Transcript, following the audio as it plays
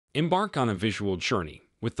Embark on a visual journey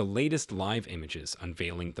with the latest live images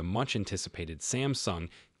unveiling the much-anticipated Samsung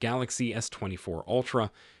Galaxy S24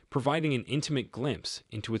 Ultra, providing an intimate glimpse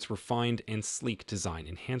into its refined and sleek design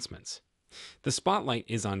enhancements. The spotlight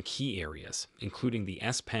is on key areas, including the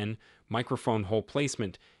S Pen, microphone hole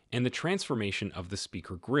placement, and the transformation of the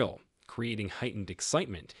speaker grille, creating heightened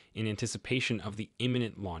excitement in anticipation of the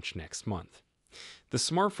imminent launch next month. The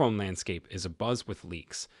smartphone landscape is abuzz with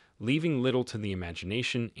leaks, leaving little to the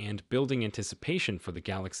imagination and building anticipation for the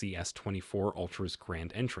Galaxy S24 Ultra's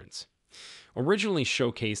grand entrance. Originally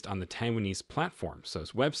showcased on the Taiwanese platform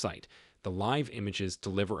SO's website, the live images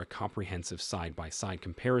deliver a comprehensive side-by-side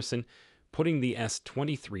comparison, putting the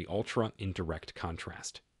S23 Ultra in direct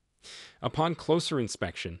contrast. Upon closer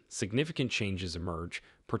inspection, significant changes emerge,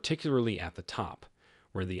 particularly at the top,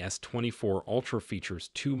 where the S24 Ultra features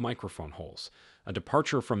two microphone holes, a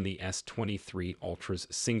departure from the S23 Ultra's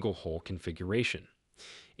single-hole configuration.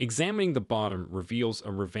 Examining the bottom reveals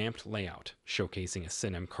a revamped layout, showcasing a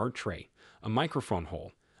SIM card tray, a microphone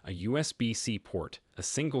hole, a USB-C port, a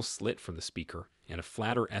single slit for the speaker, and a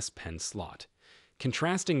flatter S Pen slot.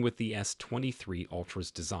 Contrasting with the S23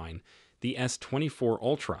 Ultra's design, the S24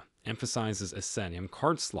 Ultra emphasizes a SIM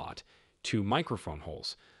card slot, two microphone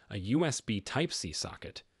holes, a USB Type-C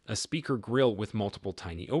socket, a speaker grille with multiple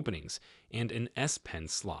tiny openings, and an S Pen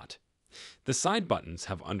slot. The side buttons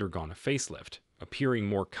have undergone a facelift, appearing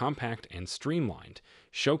more compact and streamlined,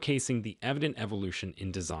 showcasing the evident evolution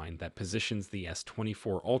in design that positions the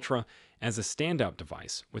S24 Ultra as a standout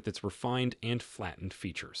device with its refined and flattened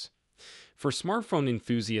features. For smartphone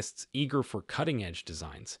enthusiasts eager for cutting-edge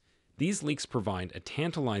designs, these leaks provide a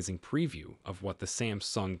tantalizing preview of what the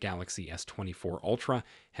Samsung Galaxy S24 Ultra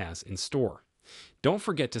has in store. Don't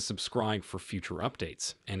forget to subscribe for future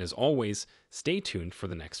updates, and as always, stay tuned for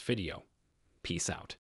the next video. Peace out.